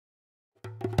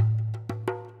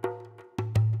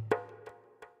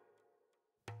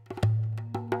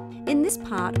In this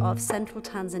part of central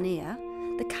Tanzania,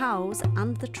 the cows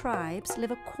and the tribes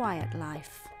live a quiet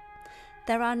life.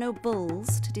 There are no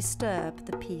bulls to disturb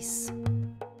the peace.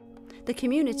 The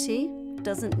community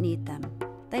doesn't need them.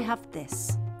 They have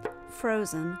this: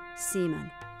 frozen semen.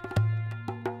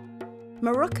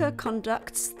 Maruka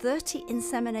conducts 30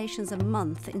 inseminations a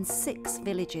month in 6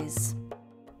 villages.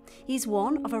 He's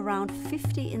one of around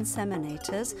 50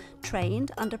 inseminators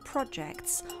trained under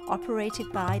projects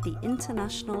operated by the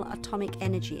International Atomic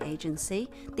Energy Agency,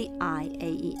 the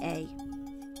IAEA.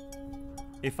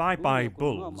 If I buy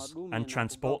bulls and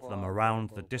transport them around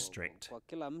the district,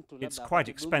 it's quite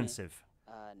expensive,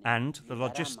 and the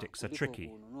logistics are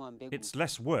tricky. It's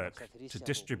less work to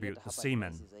distribute the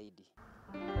semen.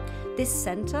 This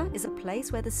centre is a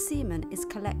place where the semen is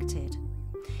collected.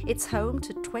 It's home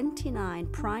to 29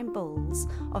 prime bulls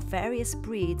of various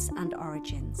breeds and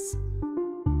origins.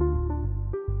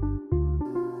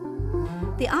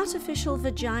 The artificial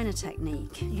vagina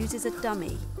technique uses a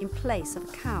dummy in place of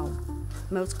a cow,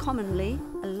 most commonly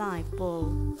a live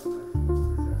bull.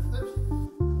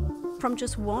 From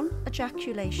just one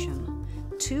ejaculation,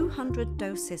 200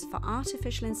 doses for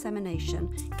artificial insemination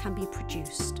can be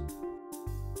produced.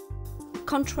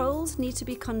 Controls need to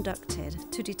be conducted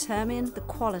to determine the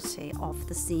quality of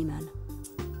the semen.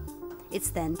 It's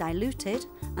then diluted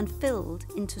and filled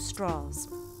into straws.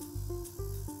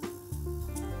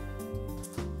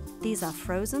 These are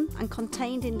frozen and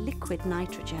contained in liquid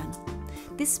nitrogen.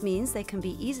 This means they can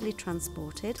be easily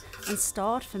transported and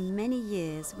stored for many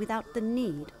years without the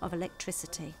need of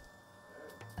electricity.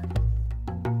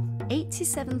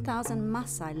 87,000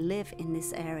 Maasai live in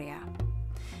this area.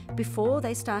 Before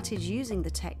they started using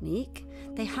the technique,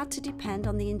 they had to depend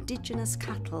on the indigenous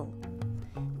cattle.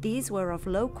 These were of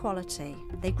low quality,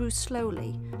 they grew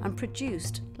slowly and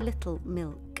produced little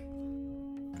milk.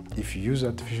 If you use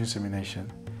artificial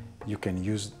insemination, you can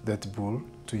use that bull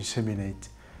to inseminate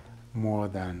more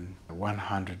than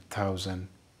 100,000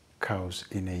 cows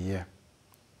in a year,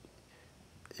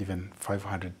 even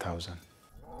 500,000.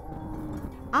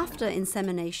 After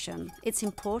insemination, it's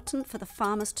important for the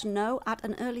farmers to know at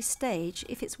an early stage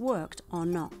if it's worked or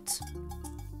not.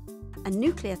 A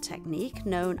nuclear technique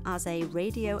known as a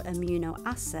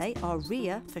radioimmunoassay, or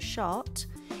RIA for short,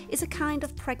 is a kind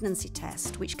of pregnancy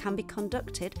test which can be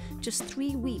conducted just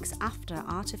 3 weeks after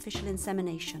artificial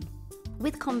insemination.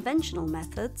 With conventional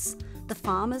methods, the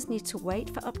farmers need to wait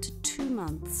for up to 2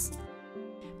 months.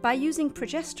 By using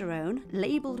progesterone,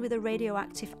 labelled with a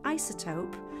radioactive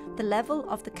isotope, the level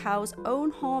of the cow's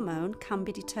own hormone can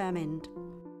be determined.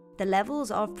 The levels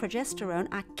of progesterone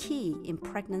are key in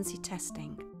pregnancy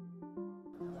testing.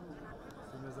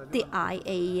 The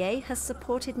IAEA has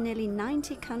supported nearly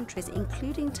 90 countries,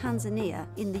 including Tanzania,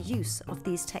 in the use of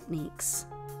these techniques.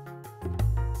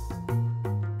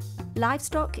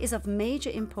 Livestock is of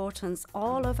major importance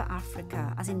all over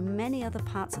Africa, as in many other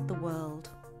parts of the world.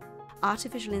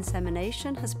 Artificial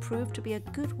insemination has proved to be a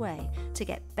good way to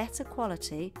get better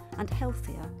quality and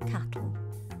healthier cattle.